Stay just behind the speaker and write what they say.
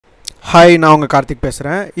Hi, நான் உங்கள் கார்த்திக்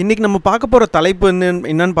பேசுகிறேன். இன்றைக்கி நம்ம பார்க்க போகிற தலைப்பு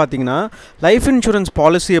என்னன்னு பார்த்தீங்கன்னா, லைஃப் இன்சூரன்ஸ்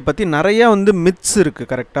பாலிசியை பற்றி நிறையா மித்ஸ் இருக்குது.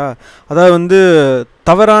 கரெக்டாக, அதாவது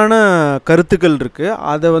தவறான கருத்துக்கள் இருக்குது.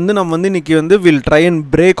 அதை நம்ம இன்றைக்கி will try and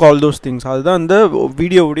break all those things. அதுதான் இந்த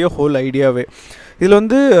வீடியோவுடைய ஹோல் ஐடியாவே. இதில்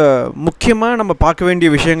முக்கியமாக நம்ம பார்க்க வேண்டிய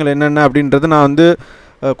விஷயங்கள் என்னென்ன அப்படின்றது நான்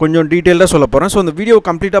கொஞ்சம் டீட்டெயில்டாக சொல்ல போகிறேன். ஸோ அந்த வீடியோவை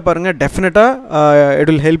கம்ப்ளீட்டாக பாருங்கள். டெஃபினட்டாக இட்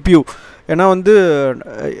வில் ஹெல்ப் யூ. ஏன்னா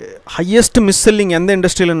ஹையஸ்ட் மிஸ் செல்லிங் எந்த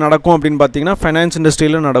இண்டஸ்ட்ரியில் நடக்கும் அப்படின்னு பார்த்தீங்கன்னா, ஃபைனான்ஸ்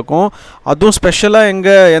இண்டஸ்ட்ரியில் நடக்கும். அதுவும்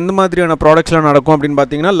ஸ்பெஷலாக எந்த மாதிரியான ப்ராடக்ட்ஸில் நடக்கும் அப்படின்னு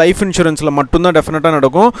பார்த்தீங்கன்னா, லைஃப் இன்சூரன்ஸில் மட்டும்தான் டெஃபினட்டாக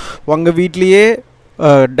நடக்கும். உங்கள் வீட்லேயே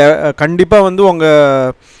கண்டிப்பாக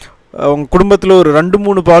உங்கள் குடும்பத்தில் ஒரு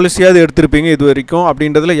 2-3 பாலிசியாவது எடுத்திருப்பீங்க இது வரைக்கும்,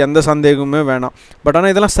 அப்படின்றதுல எந்த சந்தேகமுமே வேணாம். பட்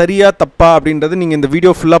ஆனால் இதெல்லாம் சரியாக தப்பா அப்படின்றது நீங்கள் இந்த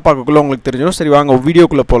வீடியோ ஃபுல்லாக பார்க்கக்குள்ள உங்களுக்கு தெரிஞ்சிடும். சரி, வாங்க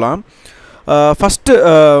வீடியோக்குள்ளே போகலாம். ஃபஸ்ட்டு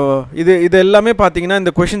இது எல்லாமே பார்த்தீங்கன்னா,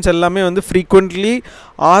 இந்த கொஷின்ஸ் எல்லாமே frequently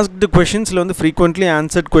asked கொஷின்ஸில் frequently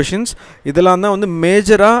answered questions. இதெல்லாம் தான்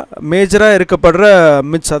மேஜராக இருக்கப்படுற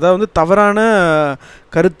மித்ஸ். அதாவது தவறான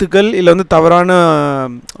கருத்துக்கள் இல்லை தவறான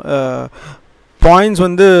பாயிண்ட்ஸ்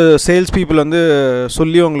சேல்ஸ் பீப்புள்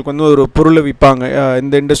சொல்லி உங்களுக்கு ஒரு பொருளை விற்பாங்க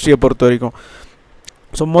இந்த இண்டஸ்ட்ரியை பொறுத்த வரைக்கும்.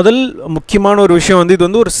 ஸோ முதல் முக்கியமான ஒரு விஷயம் இது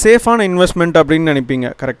ஒரு சேஃபான இன்வெஸ்ட்மெண்ட் அப்படின்னு நினைப்பீங்க.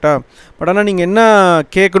 கரெக்டாக. பட் ஆனால் நீங்கள் என்ன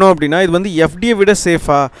கேட்கணும் அப்படின்னா, இது எஃப்டியை விட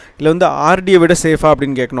சேஃபா இல்லை ஆர்டியை விட சேஃபா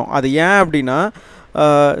அப்படின்னு கேட்கணும். அது ஏன் அப்படின்னா,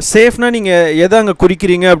 சேஃப்னால் நீங்கள் எதை அங்கே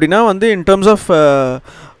குறிக்கிறீங்க அப்படின்னா இன் டேர்ம்ஸ் ஆஃப்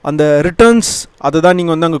அந்த ரிட்டர்ன்ஸ் அதை தான்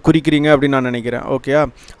நீங்கள் அங்கே குறிக்கிறீங்க அப்படின்னு நான் நினைக்கிறேன். ஓகே,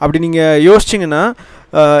 அப்படி நீங்கள் யோசிச்சிங்கன்னா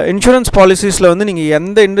இன்சூரன்ஸ் பாலிசிஸில் நீங்கள்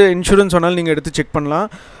எந்த இன்சூரன்ஸ் வேணாலும் நீங்கள் எடுத்து செக் பண்ணலாம்.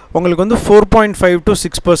 உங்களுக்கு 4.5 to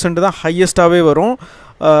 6% தான் ஹையஸ்ட்டாகவே வரும்.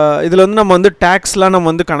 இதில் நம்ம டேக்ஸ்லாம்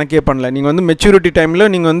நம்ம கணக்கே பண்ணல. நீங்கள் மெச்சூரிட்டி டைமில்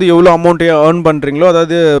நீங்கள் எவ்வளோ அமௌண்ட்டை ஏர்ன் பண்ணுறீங்களோ,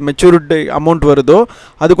 அதாவது மெச்சூரிட்டி அமௌண்ட் வருதோ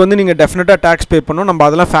அதுக்கு நீங்கள் டெஃபினட்டாக டேக்ஸ் பே பண்ணணும். நம்ம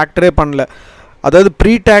அதெல்லாம் ஃபேக்டரே பண்ணல. அதாவது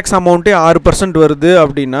ப்ரீ டேக்ஸ் அமௌண்ட்டே 6% வருது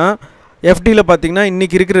அப்படின்னா, எஃப்டியில் பார்த்தீங்கன்னா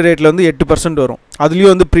இன்றைக்கி இருக்கிற ரேட்டில் 8% வரும்.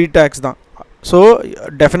 அதுலேயும் ப்ரீ டேக்ஸ் தான். ஸோ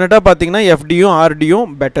டெஃபினட்டாக பார்த்தீங்கன்னா எஃப்டியும் ஆர்டியும்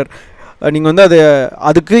பெட்டர். நீங்கள்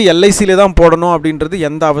அதுக்கு எல்ஐசியில் தான் போடணும் அப்படின்றது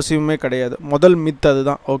எந்த அவசியமுமே கிடையாது. முதல் மித்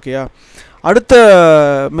அதுதான். ஓகேயா. அடுத்த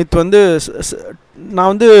மித்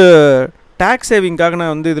நான் டேக்ஸ் சேவிங்காக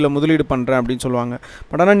நான் இதில் முதலீடு பண்ணுறேன் அப்படின்னு சொல்லுவாங்க.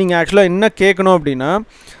 பட் ஆனால் நீங்கள் ஆக்சுவலாக என்ன கேட்கணும் அப்படின்னா,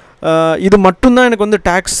 இது மட்டும்தான் எனக்கு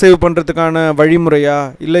டேக்ஸ் சேவ் பண்ணுறதுக்கான வழிமுறையா,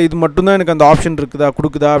 இல்லை இது மட்டும்தான் எனக்கு அந்த ஆப்ஷன்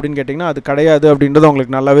கொடுக்குதா அப்படின்னு கேட்டிங்கன்னா, அது கிடையாது அப்படின்றது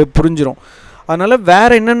உங்களுக்கு நல்லாவே புரிஞ்சிடும். அதனால்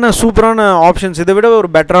வேறு என்னென்ன சூப்பரான ஆப்ஷன்ஸ், இதை விட ஒரு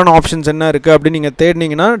பெட்டரான ஆப்ஷன்ஸ் என்ன இருக்குது அப்படின்னு நீங்கள்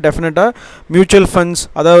தேடினீங்கன்னா, டெஃபினட்டாக மியூச்சுவல் ஃபண்ட்ஸ்,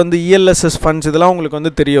 அதாவது இஎல்எஸ்எஸ் ஃபண்ட்ஸ், இதெல்லாம்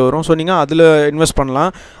உங்களுக்கு தெரிய வரும். ஸோ நீங்கள் அதில் இன்வெஸ்ட்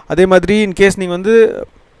பண்ணலாம். அதே மாதிரி இன்கேஸ் நீங்கள்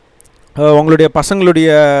உங்களுடைய பசங்களுடைய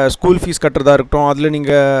ஸ்கூல் ஃபீஸ் கட்டுறதா இருக்கட்டும், அதில்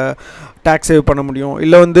நீங்கள் டேக்ஸ் சேவ் பண்ண முடியும்.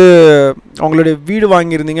 இல்லை உங்களுடைய வீடு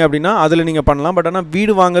வாங்கியிருந்தீங்க அப்படின்னா அதில் நீங்கள் பண்ணலாம். பட் ஆனால்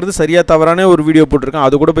வீடு வாங்குறது சரியாக தவறான ஒரு வீடியோ போட்டிருக்கேன்,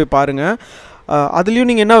 அது கூட போய் பாருங்கள். அதுலேயும்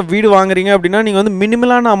நீங்கள் என்ன வீடு வாங்குறீங்க அப்படின்னா, நீங்கள்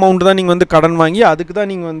மினிமலான அமௌண்ட் தான் நீங்கள் கடன் வாங்கி அதுக்கு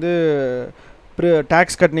தான் நீங்கள்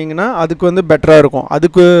டேக்ஸ் கட்டினீங்கன்னா அதுக்கு பெட்டராக இருக்கும்.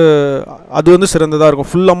 அது சிறந்ததாக இருக்கும்.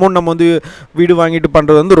 ஃபுல் அமௌண்ட் நம்ம வீடு வாங்கிட்டு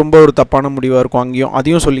பண்ணுறது ரொம்ப ஒரு தப்பான முடிவாக இருக்கும்.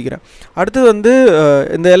 அதையும் சொல்லிக்கிறேன். அடுத்தது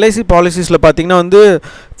இந்த எல்ஐசி பாலிசிஸில் பார்த்தீங்கன்னா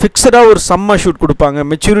ஃபிக்ஸடாக ஒரு சம் அஷ்யூட் கொடுப்பாங்க.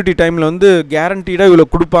 மெச்சூரிட்டி டைமில் கேரண்டீடாக இவ்வளோ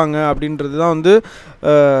கொடுப்பாங்க அப்படின்றது தான்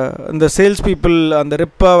இந்த சேல்ஸ் பீப்புள், அந்த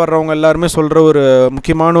ரெப்பாக வர்றவங்க எல்லாருமே சொல்கிற ஒரு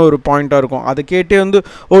முக்கியமான ஒரு பாயிண்ட்டாக இருக்கும். அதை கேட்டே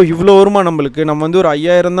ஓ இவ்வளோ வருமா நம்மளுக்கு, நம்ம ஒரு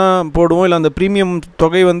 5000 தான் போடுவோம், இல்லை அந்த ப்ரீமியம்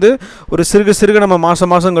தொகை ஒரு சிறுக நம்ம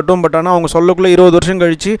மாதம் கட்டும். பட் ஆனால் அவங்க சொல்லக்குள்ளே 20 வருஷம்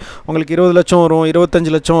கழித்து உங்களுக்கு 20 லட்சம் வரும்,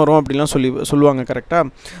 25 லட்சம் வரும் அப்படிலாம் சொல்லுவாங்க. கரெக்டாக.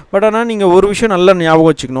 பட் ஆனால் நீங்கள் ஒரு விஷயம் நல்லா ஞாபகம்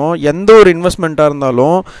வச்சுக்கணும். எந்த ஒரு இன்வெஸ்ட்மெண்ட்டாக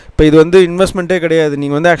இருந்தாலும், இப்போ இது இன்வெஸ்ட்மெண்ட்டே கிடையாது.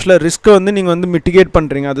 நீங்கள் ஆக்சுவலாக ரிஸ்க்கை நீங்கள் மிட்டிகேட்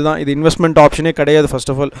பண்ணுறீங்க. அதுதான், இது இன்வெஸ்ட்மெண்ட் ஆப்ஷனே கிடையாது.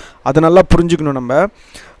 ஃபர்ஸ்ட் ஆஃப் ஆல் அதை நல்லா புரிஞ்சுக்கணும்.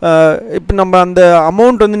 இப்போ நம்ம அந்த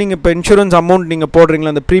அமௌண்ட் நீங்கள் இப்போ இன்சூரன்ஸ் அமௌண்ட் நீங்கள்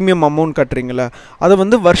போடுறீங்களா, அந்த ப்ரீமியம் அமௌண்ட் கட்டுறீங்களா,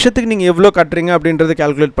 அதை வருஷத்துக்கு நீங்கள் எவ்வளோ கட்டுறீங்க அப்படின்றத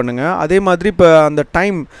கால்குலேட் பண்ணுங்கள். அதே மாதிரி இப்போ அந்த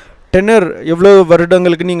டைம் டென்னர் எவ்வளோ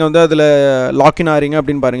வருடங்களுக்கு நீங்கள் அதில் லாக்இன் ஆகிறீங்க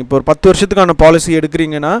அப்படின்னு பாருங்கள். இப்போ ஒரு 10 வருஷத்துக்கான பாலிசி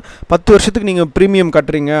எடுக்கிறீங்கன்னா 10 வருஷத்துக்கு நீங்கள் ப்ரீமியம்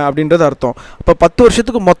கட்டுறீங்க அப்படின்றது அர்த்தம். இப்போ 10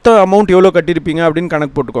 வருஷத்துக்கு மொத்த அமௌண்ட் எவ்வளோ கட்டியிருப்பீங்க அப்படின்னு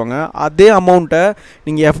கணக்கு போட்டுக்கோங்க. அதே அமௌண்ட்டை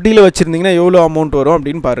நீங்கள் எஃப்டியில் வச்சுருந்தீங்கன்னா எவ்வளோ அமௌண்ட் வரும்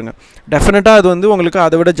அப்படின்னு பாருங்கள். டெஃபினட்டாக அது உங்களுக்கு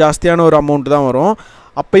அதை விட ஜாஸ்தியான ஒரு அமௌண்ட் தான் வரும்.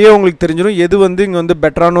 அப்போயே உங்களுக்கு தெரிஞ்சிடும் எது இங்கே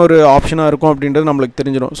பெட்டரான ஒரு ஆப்ஷனாக இருக்கும் அப்படின்றது நம்மளுக்கு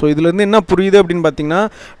தெரிஞ்சிடும். ஸோ இதுலேருந்து என்ன புரியுது அப்படின்னு பார்த்தீங்கன்னா,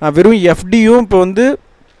 நான் வெறும் எஃப்டியும் இப்போ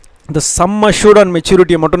இந்த சம் அஷ்யூர்ட் அண்ட்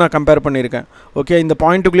மெச்சூரிட்டியை மட்டும் நான் கம்பேர் பண்ணியிருக்கேன். ஓகே, இந்த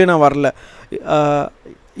பாயிண்ட்டுக்குள்ளேயே நான் வரல.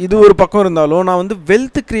 இது ஒரு பக்கம் இருந்தாலும் நான்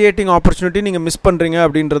வெல்த் கிரியேட்டிங் ஆப்பர்ச்சுனிட்டி நீங்கள் மிஸ் பண்ணுறீங்க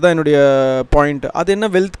அப்படின்றது தான் என்னுடைய பாயிண்ட். அது என்ன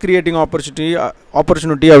வெல்த் கிரியேட்டிங்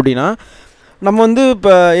ஆப்பர்ச்சுனிட்டி அப்படின்னா, நம்ம வந்து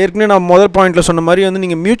இப்போ ஏற்கனவே நான் முதல் பாயிண்ட்டில் சொன்ன மாதிரி வந்து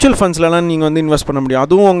நீங்கள் மியூச்சுவல் ஃபண்ட்ஸ்லாம் நீங்கள் வந்து இன்வெஸ்ட் பண்ண முடியும்.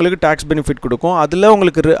 அதுவும் உங்களுக்கு டேக்ஸ் பெனிஃபிட் கொடுக்கும். அதில்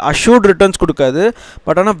உங்களுக்கு அஷ்யூர்ட் ரிட்டர்ன்ஸ் கொடுக்காது.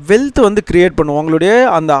 பட் ஆனால் வெல்த் வந்து க்ரியேட் பண்ணும். உங்களுடைய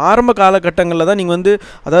அந்த ஆரம்ப காலகட்டங்களில் தான் நீங்கள் வந்து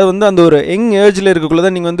அதாவது வந்து அந்த ஒரு யங் ஏஜில் இருக்கக்குள்ள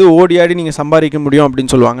தான் நீங்கள் வந்து ஓடி ஆடி நீங்கள் சம்பாதிக்க முடியும்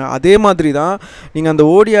அப்படின்னு சொல்லுவாங்க. அதே மாதிரி தான் நீங்கள் அந்த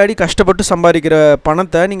ஓடி ஆடி கஷ்டப்பட்டு சம்பாதிக்கிற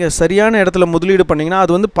பணத்தை நீங்கள் சரியான இடத்துல முதலீடு பண்ணிங்கன்னா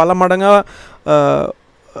அது வந்து பல மடங்காக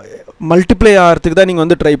மல்டிப்ளை ஆகிறதுக்கு தான் நீங்கள்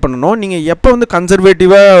வந்து ட்ரை பண்ணணும். நீங்கள் எப்போ வந்து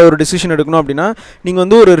கன்சர்வேட்டிவாக ஒரு டிசிஷன் எடுக்கணும் அப்படின்னா நீங்கள்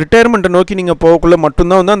வந்து ஒரு ரிட்டையர்மெண்ட்டை நோக்கி நீங்கள் போகக்குள்ளே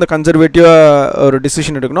மட்டும்தான் வந்து அந்த கன்சர்வேட்டிவாக ஒரு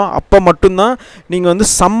டிசிஷன் எடுக்கணும். அப்போ மட்டும்தான் நீங்கள் வந்து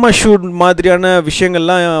சம் அஷ்யூர்ட் மாதிரியான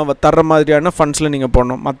விஷயங்கள்லாம் தர்ற மாதிரியான ஃபண்ட்ஸில் நீங்கள்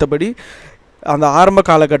போடணும். மற்றபடி அந்த ஆரம்ப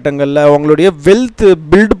காலகட்டங்களில் உங்களுடைய வெல்த்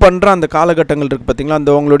பில்ட் பண்ணுற அந்த காலகட்டங்கள் இருக்குது பார்த்திங்களா,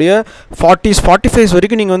 அந்த உங்களுடைய 40s 45s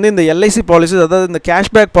வரைக்கும் நீங்கள் வந்து இந்த எல்ஐசி பாலிசிஸ் அதாவது இந்த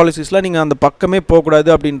கேஷ்பேக் பாலிசிஸ்லாம் நீங்கள் அந்த பக்கமே போகக்கூடாது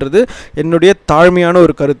அப்படின்றது என்னுடைய தாழ்மையான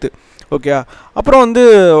ஒரு கருத்து. ஓகே. அப்புறம் வந்து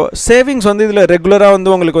சேவிங்ஸ் வந்து இதில் ரெகுலராக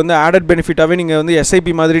வந்து உங்களுக்கு வந்து ஆடட் பெனிஃபிட்டாகவே நீங்கள் வந்து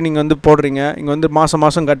எஸ்ஐபி மாதிரி நீங்கள் வந்து போடுறீங்க, இங்கே வந்து மாதம்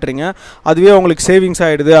மாதம் கட்டுறீங்க, அதுவே உங்களுக்கு சேவிங்ஸ்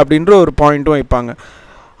ஆகிடுது அப்படின்ற ஒரு பாயிண்ட்டும் வைப்பாங்க.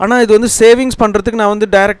 ஆனால் இது வந்து சேவிங்ஸ் பண்ணுறதுக்கு நான் வந்து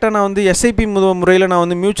டைரெக்டாக நான் வந்து எஸ்ஐபி முறையில் நான்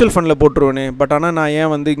வந்து மியூச்சுவல் ஃபண்டில் போட்டுருவேனே, பட் ஆனால் நான் ஏன்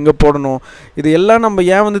வந்து இங்கே போடணும், இது எல்லாம் நம்ம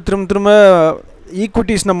ஏன் வந்து திரும்ப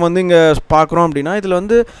ஈக்விட்டிஸ் நம்ம வந்து இங்கே பார்க்குறோம் அப்படின்னா இதில்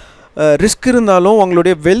வந்து ரிஸ்க் இருந்தாலும்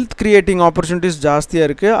உங்களுடைய வெல்த் க்ரியேட்டிங் ஆப்பர்ச்சுனிட்டிஸ் ஜாஸ்தியாக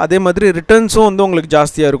இருக்குது. அதே மாதிரி ரிட்டர்ன்ஸும் வந்து உங்களுக்கு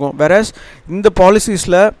ஜாஸ்தியாக இருக்கும். வேறஸ் இந்த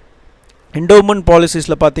பாலிசிஸில் என்டோமெண்ட்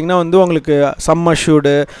பாலிசிஸில் பார்த்திங்கன்னா வந்து உங்களுக்கு சம்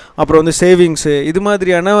அஷ்யூர்டு அப்புறம் வந்து சேவிங்ஸு இது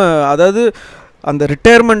மாதிரியான அதாவது அந்த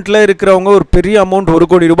ரிட்டையர்மெண்ட்டில் இருக்கிறவங்க ஒரு பெரிய அமௌண்ட் 1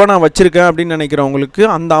 கோடி ரூபாய் நான் வச்சுருக்கேன் அப்படின்னு நினைக்கிறவங்களுக்கு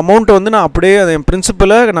அந்த அமௌண்ட்டை வந்து நான் அப்படியே அதை என்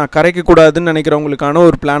பிரின்சிபலை நான் கரைக்கக்கூடாதுன்னு நினைக்கிறவங்களுக்கான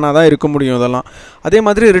ஒரு பிளானாக தான் இருக்க முடியும் இதெல்லாம். அதே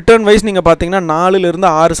மாதிரி ரிட்டர்ன் வைஸ் நீங்கள் பார்த்தீங்கன்னா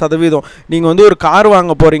 4-6% நீங்கள் வந்து ஒரு கார்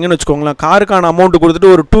வாங்க போகிறீங்கன்னு வச்சுக்கோங்களேன், காருக்கான அமௌண்ட்டு கொடுத்துட்டு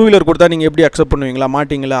ஒரு 2 வீலர் கொடுத்தா நீங்கள் எப்படி அக்செப்ட் பண்ணுவீங்களா,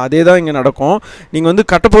 மாட்டிங்களா? அதே தான் இங்கே நடக்கும். நீங்கள் வந்து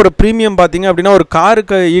கட்ட போகிற ப்ரீமியம் பார்த்தீங்க அப்படின்னா ஒரு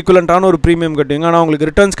காருக்கு ஈக்குவலண்ட்டான ஒரு ப்ரீமியம் கட்டுவீங்க, ஆனால் உங்களுக்கு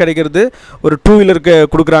ரிட்டர்ன்ஸ் கிடைக்கிறது ஒரு 2 வீலருக்கு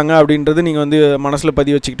கொடுக்குறாங்க அப்படின்றது நீங்கள் வந்து மனசில்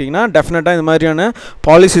பதிவு வச்சுக்கிட்டிங்கன்னா டெஃபினட்டாக இந்த மாதிரியான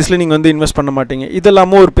பாலிசிஸில் நீங்கள் வந்து இன்வெஸ்ட் பண்ண மாட்டீங்க.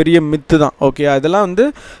 இதெல்லாமும் ஒரு பெரிய மித்து தான். ஓகே, அதெல்லாம் வந்து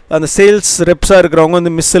அந்த சேல்ஸ் ரெப்ஸாக இருக்கிறவங்க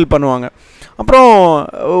வந்து மிஸ்செல் பண்ணுவாங்க. அப்புறம்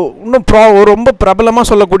இன்னும் ரொம்ப பிரபலமாக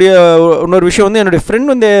சொல்லக்கூடிய இன்னொரு விஷயம் வந்து என்னுடைய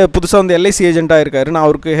ஃப்ரெண்ட் வந்து புதுசாக வந்து எல்ஐசி ஏஜென்ட்டாக இருக்கார், நான்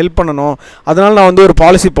அவருக்கு ஹெல்ப் பண்ணணும் அதனால் நான் வந்து ஒரு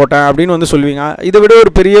பாலிசி போட்டேன் அப்படின்னு வந்து சொல்லுவீங்க. இதை விட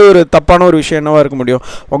ஒரு பெரிய ஒரு தப்பான ஒரு விஷயம் என்னவாக இருக்க முடியும்?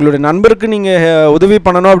 உங்களுடைய நண்பருக்கு நீங்கள் உதவி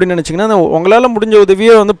பண்ணணும் அப்படின்னு நினச்சிங்கன்னா உங்களால் முடிஞ்ச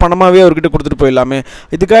உதவியை வந்து பணமாகவே அவர்கிட்ட கொடுத்துட்டு போயிடலாமே.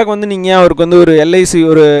 இதுக்காக வந்து நீங்கள் அவருக்கு வந்து ஒரு எல்ஐசி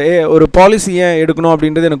ஒரு பாலிசி ஏன் எடுக்கணும்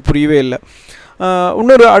அப்படின்றது எனக்கு புரியவே இல்லை.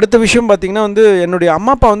 இன்னொரு அடுத்த விஷயம் பார்த்திங்கன்னா வந்து என்னுடைய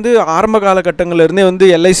அம்மா அப்பா வந்து ஆரம்ப காலகட்டங்கள்லேருந்தே வந்து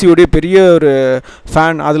எல்ஐசியோடைய பெரிய ஒரு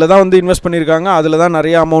ஃபேன். அதில் தான் வந்து இன்வெஸ்ட் பண்ணியிருக்காங்க, அதில் தான்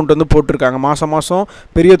நிறைய அமௌண்ட் வந்து போட்டிருக்காங்க, மாதம் மாதம்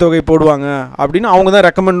பெரிய தொகை போடுவாங்க அப்படின்னு அவங்க தான்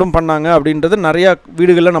ரெக்கமெண்டும் பண்ணாங்க அப்படின்றது நிறையா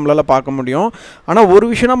வீடுகளில் நம்மளால் பார்க்க முடியும். ஆனால் ஒரு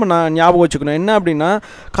விஷயம் நம்ம ஞாபகம் வச்சுக்கணும், என்ன அப்படின்னா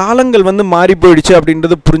காலங்கள் வந்து மாறி போயிடுச்சு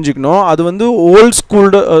அப்படின்றது புரிஞ்சுக்கணும். அது வந்து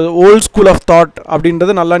ஓல்ட் ஸ்கூல் ஆஃப் தாட்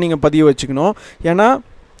அப்படின்றத நல்லா நீங்கள் பதிய வச்சுக்கணும். ஏன்னா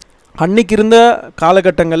அன்றைக்கி இருந்த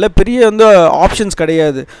காலகட்டங்களில் பெரிய வந்து ஆப்ஷன்ஸ்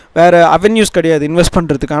கிடையாது, வேறு அவென்யூஸ் கிடையாது இன்வெஸ்ட்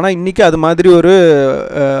பண்ணுறதுக்கு. ஆனால் இன்றைக்கி அது மாதிரி ஒரு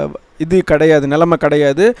இது கிடையாது, நிலைமை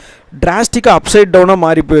கிடையாது. டிராஸ்டிக்காக அப்சைட் டவுனாக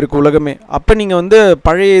மாறி போயிருக்கு உலகமே. அப்போ நீங்கள் வந்து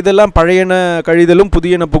பழைய இதெல்லாம் பழையன கழிதலும்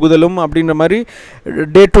புதியன புகுதலும் அப்படின்ற மாதிரி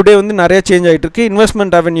டே டு டே வந்து நிறைய சேஞ்ச் ஆகிட்டு இருக்குது.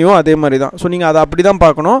 இன்வெஸ்ட்மெண்ட் அவென்யூவும் அதே மாதிரி தான். ஸோ நீங்கள் அதை அப்படி தான்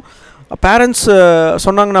பார்க்கணும். பேரண்ட்ஸ்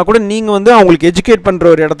சொன்னாங்கன்னா கூட நீங்கள் வந்து அவங்களுக்கு எஜுகேட் பண்ணுற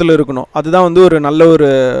ஒரு இடத்துல இருக்கணும். அதுதான் வந்து ஒரு நல்ல ஒரு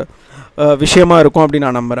விஷயமா இருக்கும் அப்படின்னு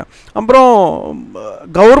நான் நம்புகிறேன். அப்புறம்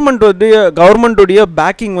கவர்மெண்ட்டுடைய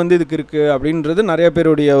பேக்கிங் வந்து இதுக்கு இருக்குது அப்படின்றது நிறைய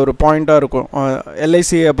பேருடைய ஒரு பாயிண்ட்டாக இருக்கும்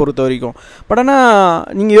எல்ஐசியை பொறுத்த வரைக்கும். பட் ஆனால்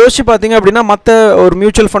நீங்கள் யோசிச்சு பார்த்தீங்க அப்படின்னா மற்ற ஒரு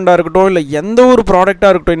மியூச்சுவல் ஃபண்டாக இருக்கட்டும், இல்லை எந்த ஒரு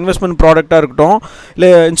ப்ராடக்டாக இருக்கட்டும், இன்வெஸ்ட்மெண்ட் ப்ராடக்டாக இருக்கட்டும், இல்லை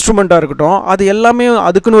இன்ஸ்ட்ருமெண்ட்டாக இருக்கட்டும், அது எல்லாமே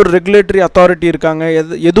அதுக்குன்னு ஒரு ரெகுலேட்டரி அத்தாரிட்டி இருக்காங்க.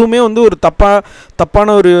 எதுவுமே வந்து ஒரு தப்பான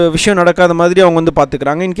ஒரு விஷயம் நடக்காத மாதிரி அவங்க வந்து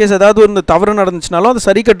பார்த்துக்கிறாங்க. இன்கேஸ் ஏதாவது ஒரு தவறு நடந்துச்சுனாலும் அதை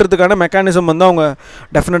சரி கட்டுறதுக்கான மெக்கானிசம் வந்து அவங்க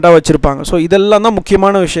டெஃபினட்டாக வச்சுருப்பாங்க. ஸோ இதெல்லாம் தான்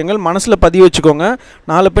முக்கியமான விஷயங்கள், மனசில் பதிவு வச்சுக்கோங்க.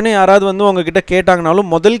 நாலு பின்னே யாராவது வந்து உங்ககிட்ட கேட்டாங்கனாலும்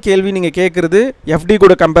முதல் கேள்வி நீங்கள் கேட்குறது எஃப்டி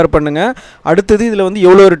கூட கம்பேர் பண்ணுங்கள். அடுத்தது இதில் வந்து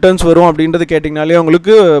எவ்வளோ ரிட்டர்ன்ஸ் வரும் அப்படின்றது கேட்டிங்கனாலே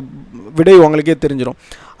உங்களுக்கு விடை உங்களுக்கே தெரிஞ்சிடும்.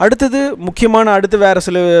 அடுத்தது அடுத்து வேறு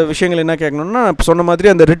சில விஷயங்கள் என்ன கேட்கணுன்னா, இப்போ சொன்ன மாதிரி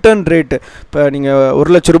அந்த ரிட்டர்ன் ரேட்டு, இப்போ நீங்கள்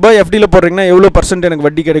 1 லட்ச ரூபாய் எஃப்டியில் போடுறீங்கன்னா எவ்வளோ % எனக்கு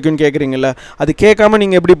வட்டி கிடைக்கும்னு கேட்குறீங்கள, அது கேட்காம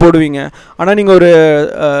நீங்கள் எப்படி போடுவீங்க? ஆனால் நீங்கள் ஒரு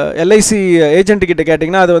எல்ஐசி ஏஜென்ட்டுக்கிட்ட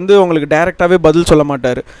கேட்டிங்கன்னா அது வந்து உங்களுக்கு டைரெக்டாகவே பதில் சொல்ல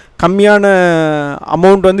மாட்டார். கம்மியான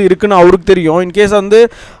அமௌண்ட் வந்து இருக்குன்னு அவருக்கு தெரியும். இன்கேஸ் வந்து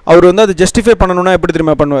அவர் வந்து அதை ஜஸ்டிஃபை பண்ணணுன்னா எப்படி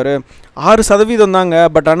தெரியுமா பண்ணுவார்? 6% தாங்க,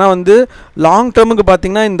 பட் ஆனால் வந்து லாங் டேர்முக்கு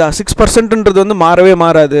பார்த்தீங்கன்னா இந்த 6%ன்றது வந்து மாறவே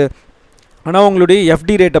மாறாது. ஆனால் உங்களுடைய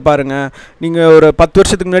எஃப்டி ரேட்டை பாருங்கள், நீங்கள் ஒரு 10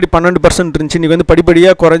 வருஷத்துக்கு முன்னாடி 12% இருந்துச்சு, இன்றைக்கி வந்து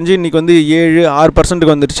படிப்படியாக குறைஞ்சி இன்றைக்கி வந்து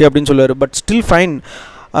 7-6%க்கு வந்துருச்சு அப்படின்னு சொல்லுவார். But still fine.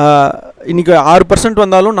 இன்றைக்கி 6%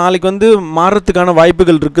 வந்தாலும் நாளைக்கு வந்து மாறுறதுக்கான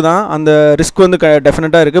வாய்ப்புகள் இருக்குது தான், அந்த ரிஸ்க் வந்து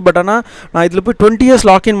டெஃபினட்டாக இருக்குது. பட் ஆனால் நான் இதில் போய் 20 இயர்ஸ்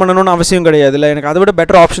லாக்இன் பண்ணணும்னு அவசியம் கிடையாது இல்லை, எனக்கு அதை விட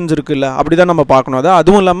பெட்டர் ஆப்ஷன்ஸ் இருக்குல்ல, அப்படி தான் நம்ம பார்க்கணும். அது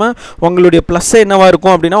அதுவும் இல்லாமல் உங்களுடைய ப்ளஸ்ஸே என்னவாக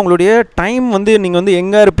இருக்கும் அப்படின்னா, உங்களுடைய டைம் வந்து நீங்கள் வந்து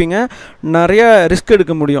எங்கே இருப்பீங்க, நிறைய ரிஸ்க்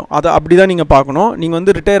எடுக்க முடியும். அதை அப்படி தான் நீங்கள் பார்க்கணும். நீங்கள்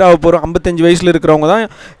வந்து ரிட்டையர் ஆக போகிற 55 வயசில் இருக்கிறவங்க தான்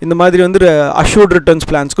இந்த மாதிரி வந்து அஷ்யூர்ட் ரிட்டர்ன்ஸ்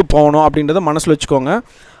பிளான்ஸ்க்கு போகணும் அப்படின்றத மனசில் வச்சுக்கோங்க.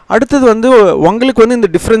 அடுத்தது வந்து உங்களுக்கு வந்து இந்த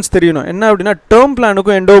டிஃப்ரென்ஸ் தெரியணும். என்ன அப்படின்னா, டேர்ம்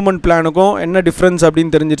பிளானுக்கும் என்டோவ்மெண்ட் பிளானுக்கும் என்ன டிஃப்ரென்ஸ்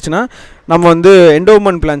அப்படின்னு தெரிஞ்சிருச்சுன்னா, நம்ம வந்து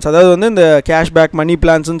என்டோவ்மெண்ட் பிளான்ஸ், அதாவது வந்து இந்த கேஷ்பேக் மணி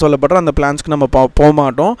பிளான்ஸ்னு சொல்லப்படுற அந்த பிளான்ஸ்க்கு நம்ம போக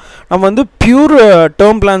மாட்டோம். நம்ம வந்து பியூர்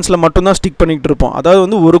டேர்ம் பிளான்ஸில் மட்டும்தான் ஸ்டிக் பண்ணிக்கிட்டு இருப்போம். அதாவது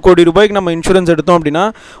வந்து 1 கோடி ரூபாய்க்கு நம்ம இன்சூரன்ஸ் எடுத்தோம் அப்படின்னா,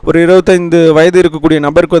 ஒரு 25 வயது இருக்கக்கூடிய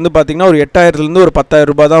நபருக்கு வந்து பார்த்திங்கன்னா ஒரு 8,000லேருந்து ஒரு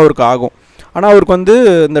 10,000 ரூபாய் தான் அவருக்கு ஆகும். ஆனால் அவருக்கு வந்து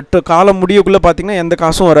இந்த காலம் முடியக்குள்ளே பார்த்திங்கன்னா எந்த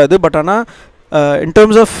காசும் வராது. பட் ஆனால் இன்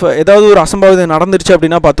டேர்ம்ஸ் ஆஃப் ஏதாவது ஒரு அசம்பாவிதம் நடந்துருச்சு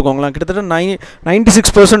அப்படின்னா பார்த்துக்கோங்களேன், கிட்டத்தட்ட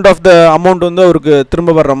 96% ஆஃப் த அமௌண்ட் வந்து அவருக்கு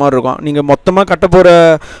திரும்ப வர்ற மாதிரி இருக்கும். நீங்கள் மொத்தமாக கட்ட போகிற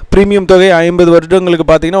ப்ரீமியம் தொகை 50 வருடங்களுக்கு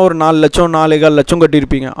பார்த்தீங்கன்னா ஒரு 4 லட்சம் 4.25 லட்சம்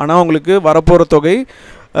கட்டியிருப்பீங்க. ஆனால் உங்களுக்கு வரப்போகிற தொகை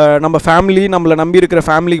நம்ம ஃபேமிலி, நம்மளை நம்பி இருக்கிற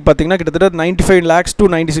ஃபேமிலிக்கு பார்த்தீங்கன்னா கிட்டத்தட்ட 95 lakhs to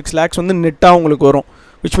 96 lakhs வந்து நெட்டாக உங்களுக்கு வரும்.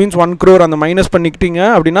 விச் மீன்ஸ் 1 crore அந்த மைனஸ் பண்ணிக்கிட்டீங்க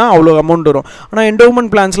அப்படின்னா அவ்வளோ அமௌண்ட் வரும். ஆனால்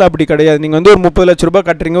என்டோவ்மெண்ட் பிளான்ஸில் அப்படி கிடையாது. நீங்கள் வந்து ஒரு 30 லட்ச ரூபாய்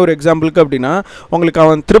கட்டுறீங்க ஒரு எக்ஸாம்பிளுக்கு அப்படின்னா, உங்களுக்கு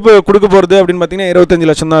அவன் திரும்ப கொடுக்க போகிறது அப்படின்னு பார்த்தீங்கன்னா 25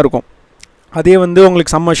 லட்சம் தான் இருக்கும். அதே வந்து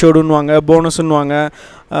உங்களுக்கு சம் அஷ்யூர்டுன்னுவாங்க, போனஸ்ன்னுவாங்க,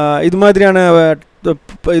 இது மாதிரியான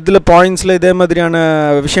இதில் பாயிண்ட்ஸில் இதே மாதிரியான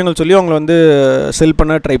விஷயங்கள் சொல்லி அவங்கள வந்து செல்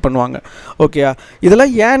பண்ண ட்ரை பண்ணுவாங்க. ஓகே,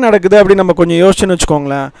 இதெல்லாம் ஏன் நடக்குது அப்படின்னு நம்ம கொஞ்சம் யோசிச்சுன்னு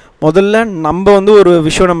வச்சுக்கோங்களேன். முதல்ல நம்ம வந்து ஒரு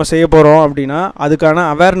விஷயம் நம்ம செய்ய போகிறோம் அப்படின்னா அதுக்கான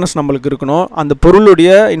அவேர்னஸ் நம்மளுக்கு இருக்கணும். அந்த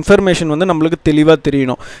பொருளுடைய இன்ஃபர்மேஷன் வந்து நம்மளுக்கு தெளிவாக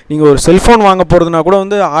தெரியணும். நீங்கள் ஒரு செல்ஃபோன் வாங்க போகிறதுனா கூட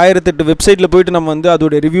வந்து 1008 வெப்சைட்டில் போய்ட்டு நம்ம வந்து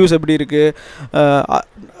அதோடைய ரிவ்யூஸ் எப்படி இருக்குது,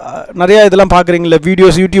 நிறையா இதெல்லாம் பார்க்குறீங்களா,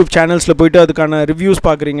 வீடியோஸ் யூடியூப் சேனல்ஸில் போய்ட்டு அதுக்கான ரிவ்யூஸ்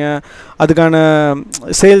பார்க்குறீங்க, அதுக்கான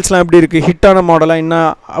சேல்ஸ்லாம் எப்படி இருக்குது, ஹிட்டான மாடலாக என்ன,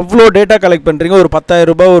 அவ்வளோ டேட்டா கலெக்ட் பண்ணுறீங்க. ஒரு 10,000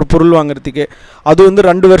 ரூபாய் ஒரு பொருள் வாங்குறதுக்கு அது வந்து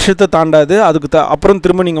 2 வருஷத்தை தாண்டாது. அதுக்கு அப்புறம்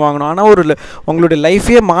திரும்ப நீங்கள் வாங்கணும். ஆனால் ஒரு உங்களுடைய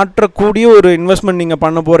லைஃபையே மாற்றக்கூடிய ஒரு இன்வெஸ்ட்மெண்ட் நீங்கள்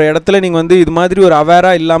பண்ண போகிற இடத்துல நீங்கள் வந்து இது மாதிரி ஒரு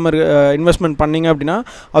அவேராக இல்லாமல் இன்வெஸ்ட்மெண்ட் பண்ணிங்க அப்படின்னா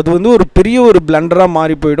அது வந்து ஒரு பெரிய ஒரு பிளண்டராக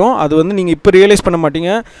மாறி போயிடும். அது வந்து நீங்கள் இப்போ ரியலைஸ் பண்ண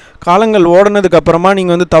மாட்டீங்க. காலங்கள் ஓடினதுக்கப்புறமா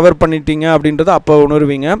நீங்கள் வந்து தவறு பண்ணிட்டீங்க அப்படின்றத அப்போ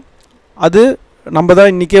உணர்வீங்க. அது நம்ம தான்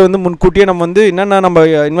இன்றைக்கே வந்து முன்கூட்டியே நம்ம வந்து என்னென்ன நம்ம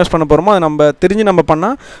இன்வெஸ்ட் பண்ண போகிறோமோ அதை நம்ம தெரிஞ்சு நம்ம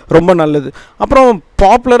பண்ணால் ரொம்ப நல்லது. அப்புறம்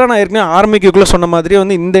பாப்புலராக நான் ஏற்கனவே ஆரம்பிக்கக்குள்ளே சொன்ன மாதிரியே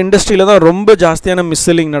வந்து இந்த இண்டஸ்ட்ரியில் தான் ரொம்ப ஜாஸ்தியான மிஸ்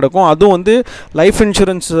செல்லிங் நடக்கும். அதுவும் வந்து லைஃப்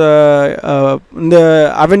இன்சூரன்ஸ் இந்த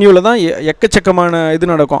அவென்யூவில் தான் எக்கச்சக்கமான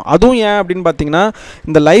இது நடக்கும். அதுவும் ஏன் அப்படின்னு பார்த்தீங்கன்னா,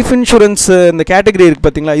 இந்த லைஃப் இன்சூரன்ஸ் இந்த கேட்டகரி இருக்குது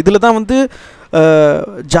பார்த்தீங்களா, இதில் தான் வந்து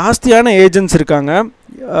ஜாஸ்தியான ஏஜென்ட்ஸ் இருக்காங்க.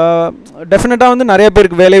 டெஃபினட்டாக வந்து நிறைய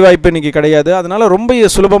பேருக்கு வேலை வாய்ப்பு இன்றைக்கி கிடையாது. அதனால் ரொம்ப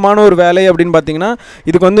சுலபமான ஒரு வேலை அப்படின்னு பார்த்தீங்கன்னா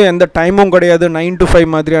இதுக்கு வந்து எந்த டைமும் கிடையாது. 9 to 5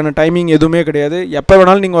 மாதிரியான டைமிங் எதுவுமே கிடையாது. எப்போ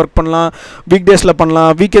வேணாலும் நீங்கள் ஒர்க் பண்ணலாம், வீக் டேஸில்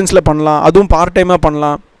பண்ணலாம், வீக்கெண்ட்ஸில் பண்ணலாம், அதுவும் பார்ட் டைமாக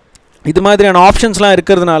பண்ணலாம். இது மாதிரியான ஆப்ஷன்ஸ்லாம்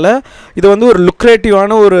இருக்கிறதுனால இது வந்து ஒரு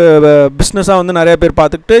லுக்ரேட்டிவான ஒரு பிஸ்னஸாக வந்து நிறைய பேர்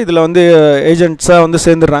பார்த்துக்கிட்டு இதில் வந்து ஏஜென்ட்ஸாக வந்து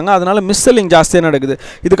சேர்ந்துடுறாங்க. அதனால் மிஸ் செல்லிங் ஜாஸ்தியாக நடக்குது.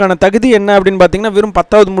 இதுக்கான தகுதி என்ன அப்படின்னு பார்த்தீங்கன்னா, வெறும்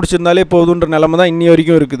 10வது முடிச்சிருந்தாலே போதுன்ற நிலமை தான் இன்னி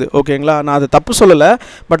வரைக்கும் இருக்குது. ஓகேங்களா, நான் அதை தப்பு சொல்லலை.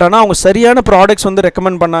 பட் ஆனால் அவங்க சரியான ப்ராடக்ட்ஸ் வந்து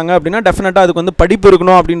ரெக்கமெண்ட் பண்ணாங்க அப்படின்னா டெஃபினட்டாக அதுக்கு வந்து படிப்பு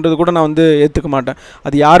இருக்கணும் அப்படின்றது கூட நான் வந்து ஏற்றுக்க மாட்டேன்.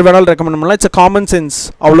 அது யார் வேணாலும் ரெக்கமெண்ட் பண்ணலாம். இட்ஸ் காமன் சென்ஸ்,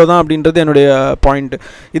 அவ்வளோதான் அப்படின்றது என்னுடைய பாயிண்ட்.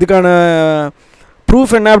 இதுக்கான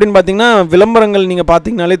ப்ரூஃப் என்ன அப்படின்னு பார்த்தீங்கன்னா, விளம்பரங்கள் நீங்கள்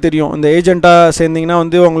பார்த்தீங்கனாலே தெரியும். இந்த ஏஜென்ட்டாக சேர்ந்திங்கன்னா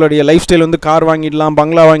வந்து உங்களுடைய லைஃப் ஸ்டைல் வந்து கார் வாங்கிடலாம்,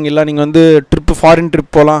 பங்களா வாங்கிடலாம், நீங்கள் வந்து ட்ரிப்பு ஃபாரின்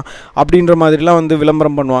ட்ரிப் போகலாம் அப்படின்ற மாதிரிலாம் வந்து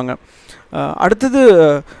விளம்பரம் பண்ணுவாங்க. அடுத்தது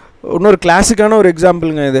இன்னொரு கிளாசிக்கான ஒரு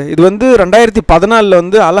எக்ஸாம்பிளுங்க. இது வந்து 2014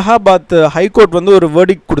 வந்து அலகாபாத் ஹைகோர்ட் வந்து ஒரு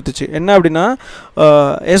வேர்டிக்ட் கொடுத்துச்சு. என்ன அப்படின்னா,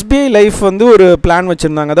 எஸ்பிஐ லைஃப் வந்து ஒரு பிளான்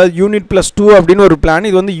வச்சுருந்தாங்க. அதாவது யூனிட் +2 அப்படின்னு ஒரு பிளான்.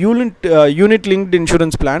 இது வந்து யூனிட் லிங்க்டு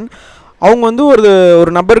இன்சூரன்ஸ் பிளான். அவங்க வந்து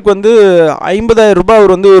ஒரு நபருக்கு வந்து 50,000 ரூபாய்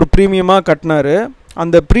அவர் வந்து ஒரு ப்ரீமியமாக கட்டினார்.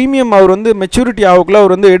 அந்த ப்ரீமியம் அவர் வந்து மெச்சூரிட்டி ஆகக்குள்ள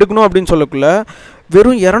அவர் வந்து எடுக்கணும் அப்படின்னு சொல்லக்குள்ள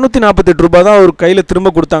வெறும் 248 ரூபாய் தான் அவர் கையில்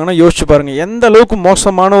திரும்ப கொடுத்தாங்கன்னா யோசிச்சு பாருங்கள் எந்த அளவுக்கு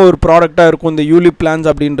மோசமான ஒரு ப்ராடக்டாக இருக்கும் இந்த யூலிப் பிளான்ஸ்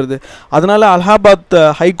அப்படின்றது. அதனால் அலகாபாத்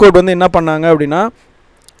ஹைகோர்ட் வந்து என்ன பண்ணாங்க அப்படின்னா,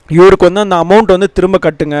 இவருக்கு வந்து அந்த அமௌண்ட் வந்து திரும்ப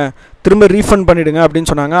கட்டுங்க, திரும்ப ரீஃபண்ட் பண்ணிவிடுங்க அப்படின்னு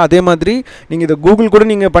சொன்னாங்க. அதே மாதிரி நீங்கள் இதை கூகுள் கூட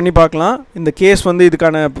நீங்கள் பண்ணி பார்க்கலாம். இந்த கேஸ் வந்து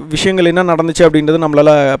இதுக்கான விஷயங்கள் என்ன நடந்துச்சு அப்படின்றது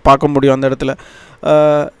நம்மளால் பார்க்க முடியும் அந்த இடத்துல.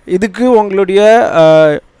 இதுக்கு உங்களுடைய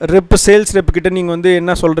சேல்ஸ் ரெப்புக்கிட்ட நீங்கள் வந்து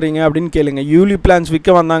என்ன சொல்கிறீங்க அப்படின்னு கேளுங்க. யூலி பிளான்ஸ்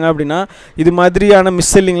விற்க வந்தாங்க அப்படின்னா இது மாதிரியான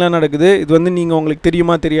மிஸ் செல்லிங்லாம் நடக்குது, இது வந்து நீங்கள் உங்களுக்கு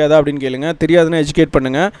தெரியுமா தெரியாதா அப்படின்னு கேளுங்க. தெரியாதுன்னா எஜுகேட்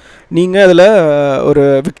பண்ணுங்கள். நீங்கள் அதில் ஒரு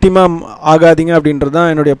விக்டிமாக ஆகாதீங்க அப்படின்றது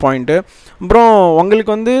தான் என்னுடைய பாயிண்ட்டு. அப்புறம்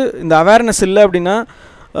உங்களுக்கு வந்து இந்த அவேர்னஸ் இல்லை அப்படின்னா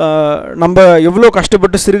நம்ம எவ்வளோ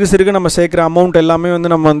கஷ்டப்பட்டு சிறுகு சிறுகு நம்ம சேர்க்குற அமௌண்ட் எல்லாமே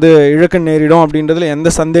வந்து நம்ம வந்து இழக்க நேரிடும் அப்படின்றதுல எந்த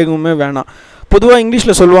சந்தேகமுமே வேணாம். பொதுவாக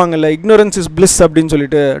இங்கிலீஷில் சொல்லுவாங்கல்ல, ignorance is bliss அப்படின்னு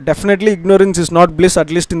சொல்லிட்டு. Definitely ignorance is not bliss,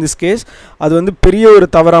 at least in this case. அது வந்து பெரிய ஒரு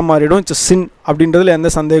தவறாக மாறிடும். இட்ஸ் சின் அப்படின்றதுல எந்த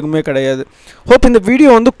சந்தேகமே கிடையாது. ஹோப் இந்த வீடியோ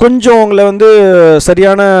வந்து கொஞ்சம் உங்களை வந்து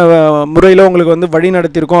சரியான முறையில் உங்களுக்கு வந்து வழி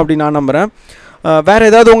நடத்தியிருக்கோம் அப்படின்னு நான் நம்புகிறேன். வேறு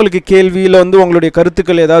ஏதாவது உங்களுக்கு கேள்வி இல்லை வந்து உங்களுடைய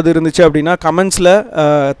கருத்துக்கள் ஏதாவது இருந்துச்சு அப்படின்னா கமெண்ட்ஸில்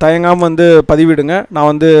தயங்காமல் வந்து பதிவிடுங்க. நான்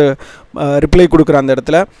வந்து ரிப்ளை கொடுக்குறேன் அந்த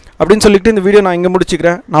இடத்துல. அப்படின்னு சொல்லிட்டு இந்த வீடியோ நான் இங்கே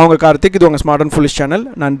முடிச்சுக்கிறேன். நான் உங்கள் கார்த்திக், இது உங்கள் ஸ்மார்ட் அண்ட் ஃபுல்லிஷ் சேனல்.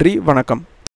 நன்றி, வணக்கம்.